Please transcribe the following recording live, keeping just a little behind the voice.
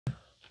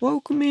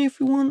Welcome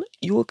everyone,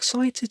 you're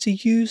excited to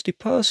use the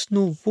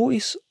personal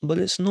voice, but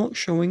it's not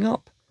showing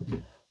up.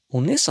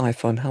 On this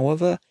iPhone,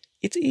 however,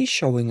 it is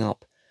showing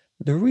up.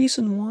 The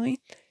reason why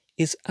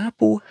is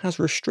Apple has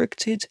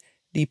restricted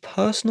the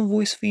personal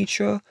voice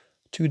feature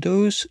to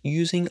those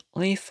using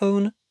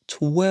iPhone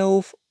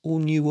 12 or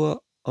newer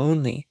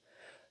only.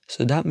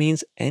 So that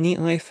means any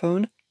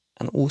iPhone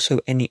and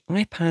also any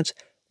iPad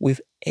with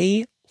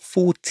a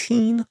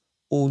 14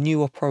 or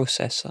newer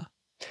processor.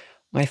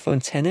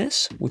 iPhone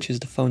XS, which is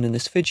the phone in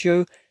this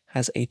video,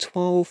 has a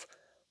 12,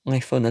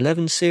 iPhone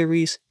 11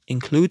 series,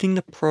 including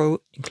the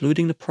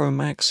Pro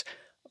Max,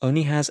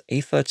 only has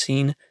a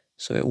 13,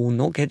 so it will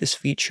not get this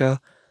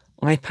feature.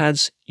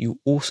 iPads, you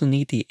also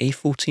need the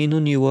A14 or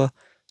newer,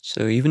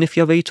 so even if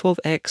you have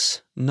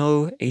A12X,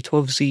 no,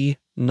 A12Z,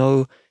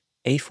 no,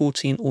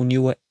 A14 or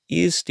newer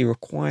is the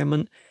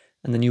requirement,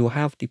 and then you will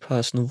have the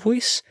personal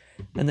voice,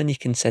 and then you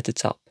can set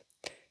it up.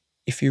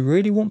 If you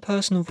really want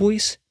personal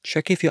voice,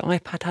 check if your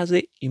iPad has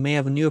it. You may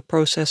have a newer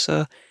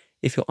processor.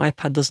 If your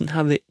iPad doesn't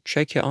have it,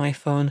 check your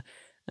iPhone.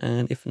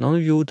 And if none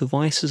of your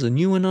devices are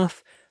new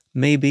enough,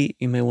 maybe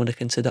you may want to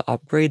consider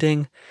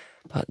upgrading.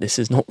 But this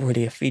is not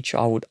really a feature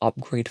I would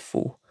upgrade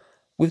for.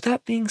 With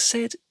that being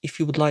said, if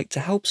you would like to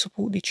help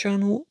support the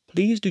channel,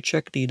 please do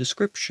check the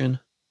description.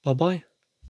 Bye bye.